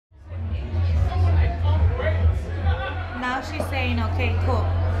saying, okay, cool.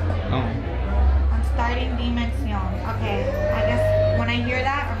 Oh. I'm starting Dimension. Okay, I guess when I hear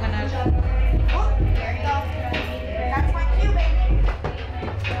that, I'm gonna... Oh, there you go. That's my cue, baby.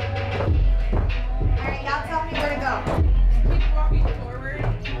 Alright, y'all tell me where to go. Keep walking forward.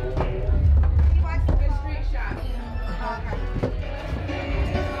 Keep watching Good straight shot. Okay.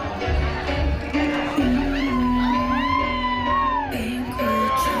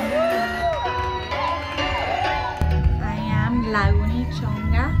 I am la Goony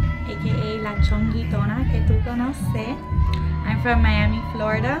Chonga, aka la Chonguitona que tú conoces. I'm from Miami,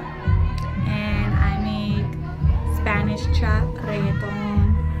 Florida, and I make Spanish trap,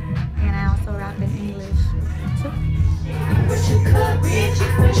 reggaeton, and I also rap in English too. But you could reach,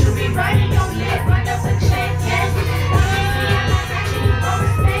 but you be writing your lip, run up a check, yes. You gon'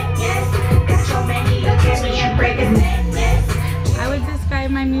 respect, yes. Got your man, he look at me and break his neck, yes. I would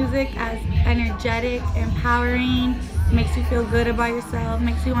describe my music as energetic, empowering, makes you feel good about yourself,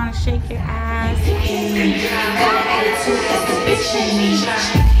 makes you want to shake your ass.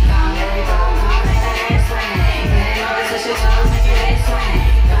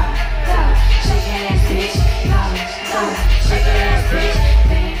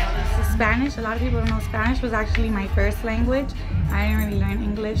 Spanish, a lot of people don't know Spanish was actually my first language. I didn't really learn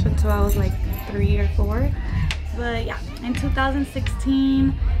English until I was like 3 or 4. But yeah, in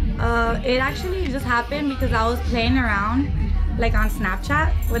 2016, it actually just happened because I was playing around like on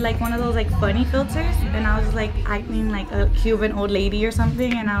Snapchat with like one of those like funny filters, and I was just like acting like a Cuban old lady or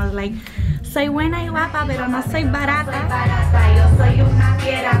something, and I was like, soy buena y guapa, pero no soy barata. Yo soy una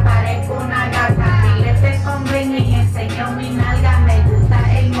fiera, parezco una gata. Filete con bling y enseño mi nalga. Me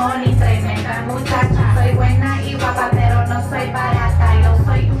gusta el money, tremenda muchacha. Soy buena y guapa, pero no soy barata. Yo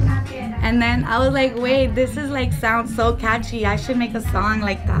soy una fiera. And then I was like, wait, this is like sounds so catchy. I should make a song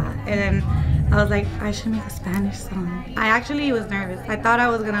like that. And then I was like, I should make a Spanish song. I actually was nervous. I thought I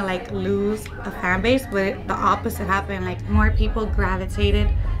was gonna like lose a fan base, but the opposite happened. Like more people gravitated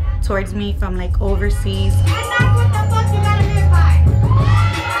towards me from like overseas. And that's what the fuck you gotta live by.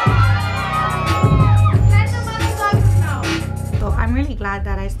 Let the motherfuckers know. So I'm really glad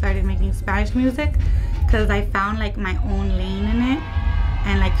that I started making Spanish music, because I found like my own lane in it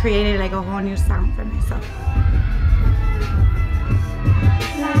and like created like a whole new sound for myself.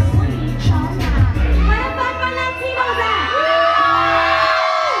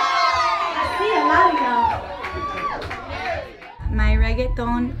 My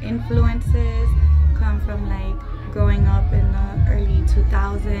reggaeton influences come from like growing up in the early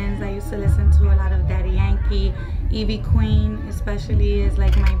 2000s. I used to listen to a lot of Daddy Yankee. Evie Queen especially is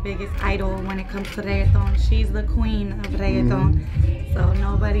like my biggest idol when it comes to reggaeton. She's the queen of reggaeton, so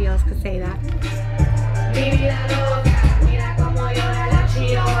nobody else could say that.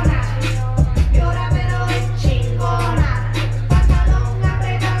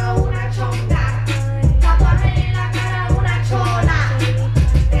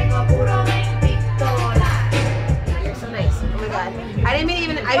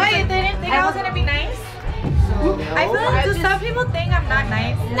 Why, they didn't think I was gonna be nice? I feel like some people think I'm not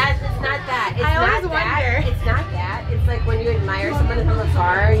nice. It's not that. It's I not always that. wonder. It's not that. It's like when you admire someone from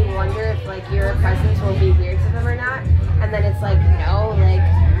afar, you wonder if like your presence will be weird to them or not. And then it's like, no, like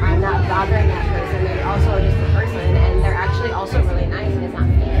I'm not bothering that person. They're also just a person, and they're actually also really nice, and it's not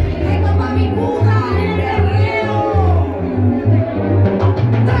fair.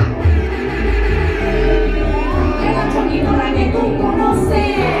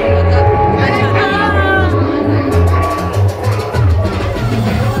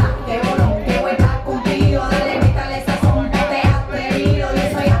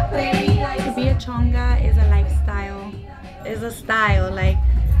 Style, like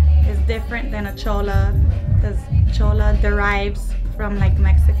it's different than a chola, because chola derives from like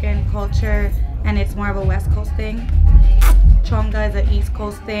Mexican culture and it's more of a West Coast thing. Chonga is an East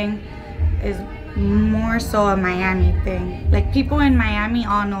Coast thing, is more so a Miami thing. Like people in Miami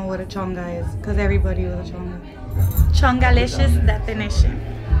all know what a chonga is because everybody was a chonga. Chongalicious definition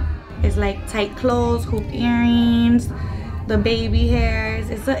is like tight clothes, hoop earrings, the baby hairs.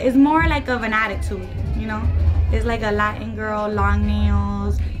 It's more like of an attitude, you know. It's like a Latin girl, long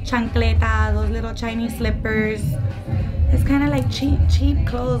nails, chancleta, those little Chinese slippers. It's kind of like cheap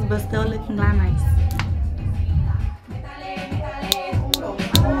clothes, but still looking glamorous.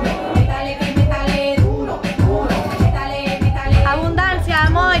 Abundancia,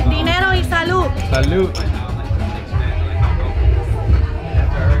 amor, dinero y salud. Salud.